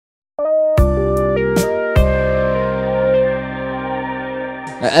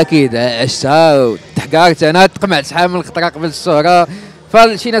اكيد عشتها تحكرت، انا تقمعت شحال من خطره قبل الشهره.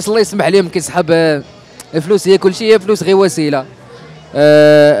 فشي ناس الله يسمح لهم كيصحاب الفلوس هي كلشي، هي فلوس غير وسيله،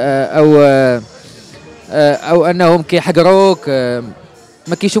 او انهم كيحقروك،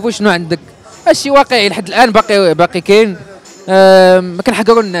 ما كيشوفوش شنو عندك. هادشي واقعي لحد الان، باقي كاين. ما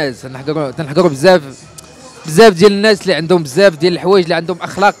كنحقروا الناس، كنحقروا بزاف ديال الناس اللي عندهم بزاف ديال الحوايج، اللي عندهم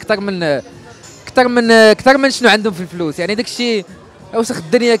اخلاق اكثر من شنو عندهم في الفلوس. يعني داكشي اوسخ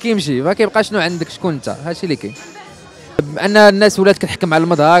الدنيا كيمشي، ما كيبقى شنو عندك شكون انت. هادشي اللي كاين، ان الناس ولات كتحكم على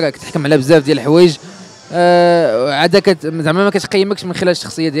المظهر، كتحكم على بزاف ديال الحوايج. عاده زعما ما كتقيمكش من خلال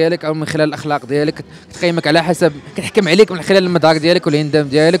الشخصيه ديالك او من خلال الاخلاق ديالك، كتقيمك على حسب، كتحكم عليك من خلال المظهر ديالك والهندام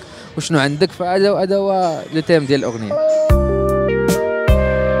ديالك وشنو عندك. فهذا هو لو تيم ديال الاغنيه.